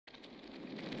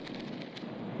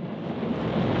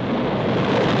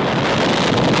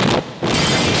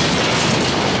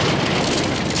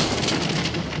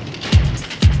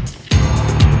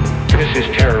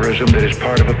terrorism that is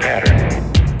part of a pattern.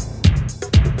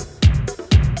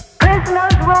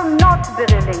 Prisoners will not be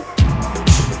released.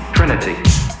 Trinity,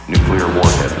 nuclear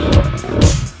warheads.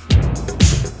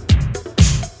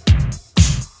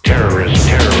 Terrorism,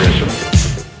 terrorism.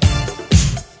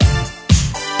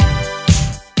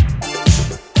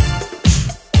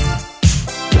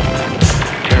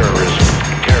 Terrorism,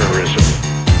 terrorism.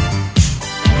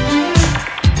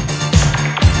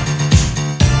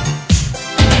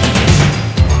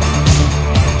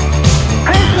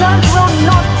 Prisoners will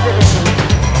not be released.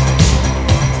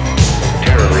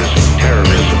 Terrorism,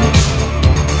 terrorism.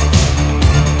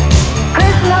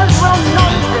 Prisoners will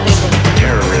not be released.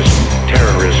 Terrorism,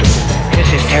 terrorism. This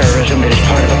is terrorism that is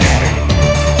part of a pattern.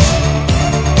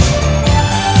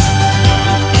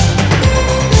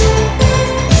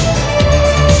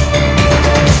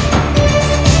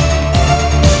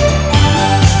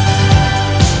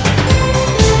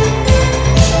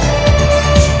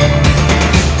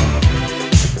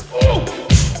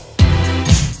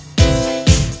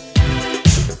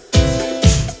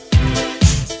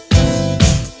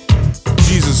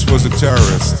 Jesus was a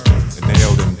terrorist. They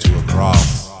nailed him to a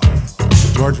cross.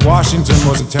 George Washington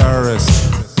was a terrorist.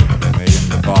 They made him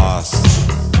the boss.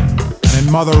 And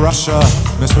in Mother Russia,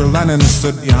 Mr. Lenin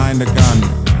stood behind a gun.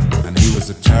 And he was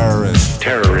a terrorist.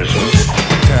 Terrorism.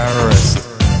 Terrorist.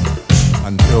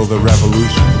 Until the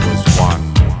revolution was won.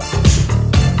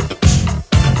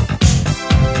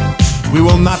 We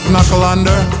will not knuckle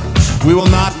under. We will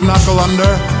not knuckle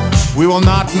under. We will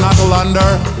not knuckle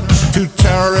under to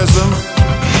terrorism.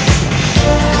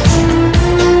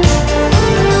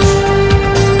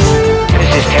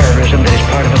 This is terrorism that is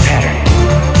part of a pattern.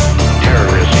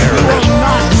 Terrorism, We will terrorism.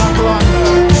 not knuckle under.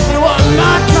 We will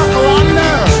not knuckle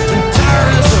under to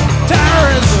terrorism.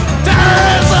 Terrorism.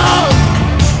 Terrorism.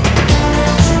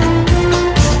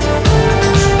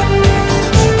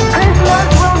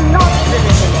 Prisoners will not be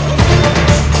released.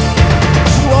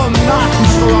 We will not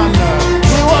knuckle under.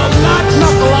 We will not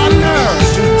knuckle under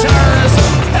to terrorism.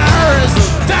 Terrorism.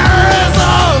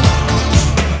 Terrorism.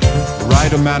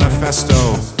 Write a manifesto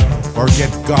or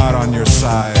get God on your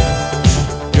side.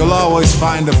 You'll always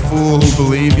find a fool who'll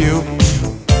believe you,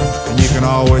 and you can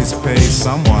always pay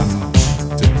someone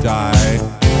to die.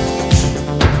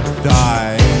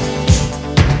 Die.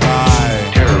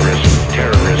 Die. Terrorism,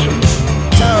 terrorism.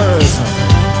 Terrorism.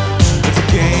 It's a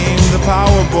game the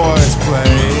power boys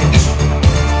play.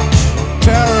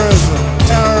 Terrorism,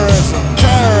 terrorism,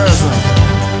 terrorism.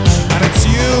 And it's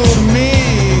you and me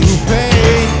who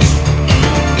pay.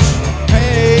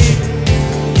 Pay.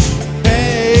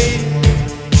 Pay.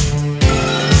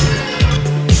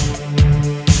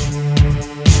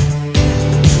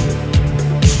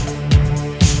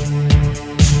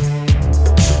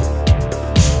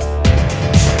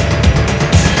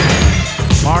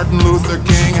 Martin Luther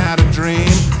King had a dream.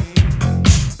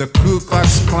 The Ku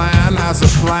Klux Klan has a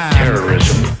plan.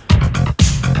 Terrorism.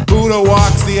 Buddha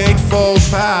walks the eightfold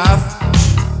path.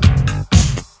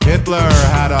 Hitler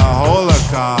had a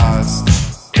Holocaust.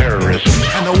 Terrorism.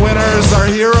 And the winners are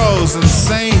heroes and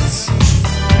saints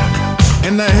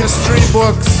in the history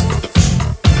books.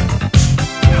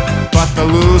 But the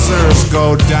losers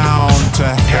go down to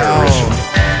hell. Terrorism.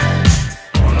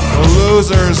 The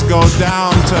losers go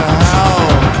down to hell.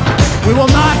 We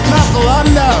will not knuckle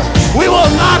under. We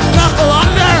will not knuckle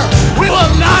under. We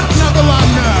will not knuckle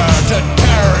under to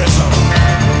terrorism.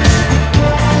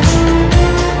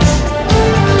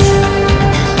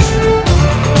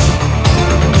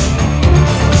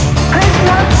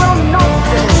 Prisoners will not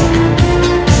be released.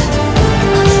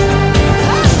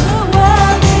 The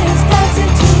world is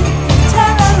dancing to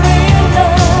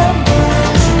terrorhythm.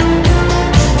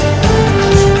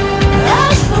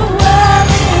 The world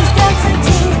is dancing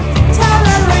to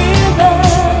terrorhythm.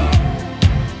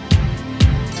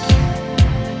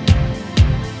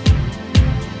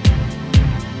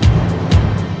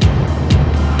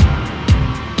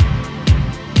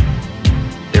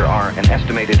 There are an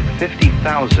estimated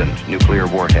 50,000 nuclear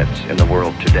warheads in the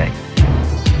world today.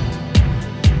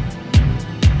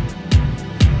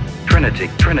 Trinity,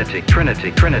 Trinity,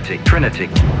 Trinity, Trinity, Trinity.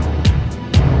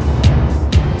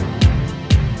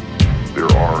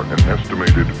 There are an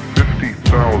estimated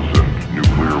 50,000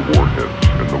 nuclear warheads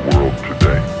in the world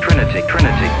today. Trinity,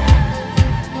 Trinity.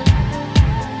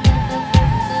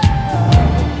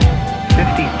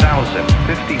 50,000,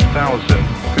 50,000,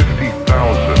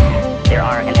 50,000. There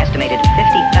are an estimated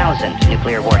 50,000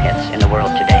 nuclear warheads in the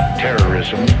world today.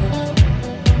 Terrorism.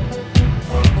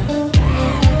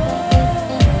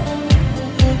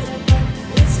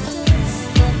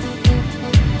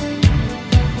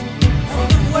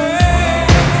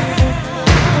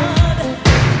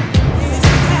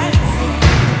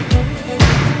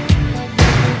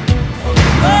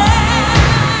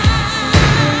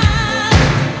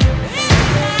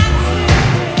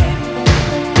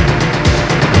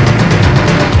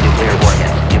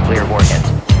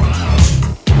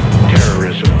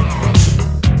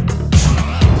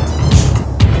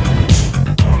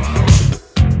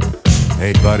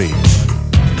 Hey buddy,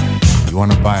 you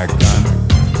wanna buy a gun?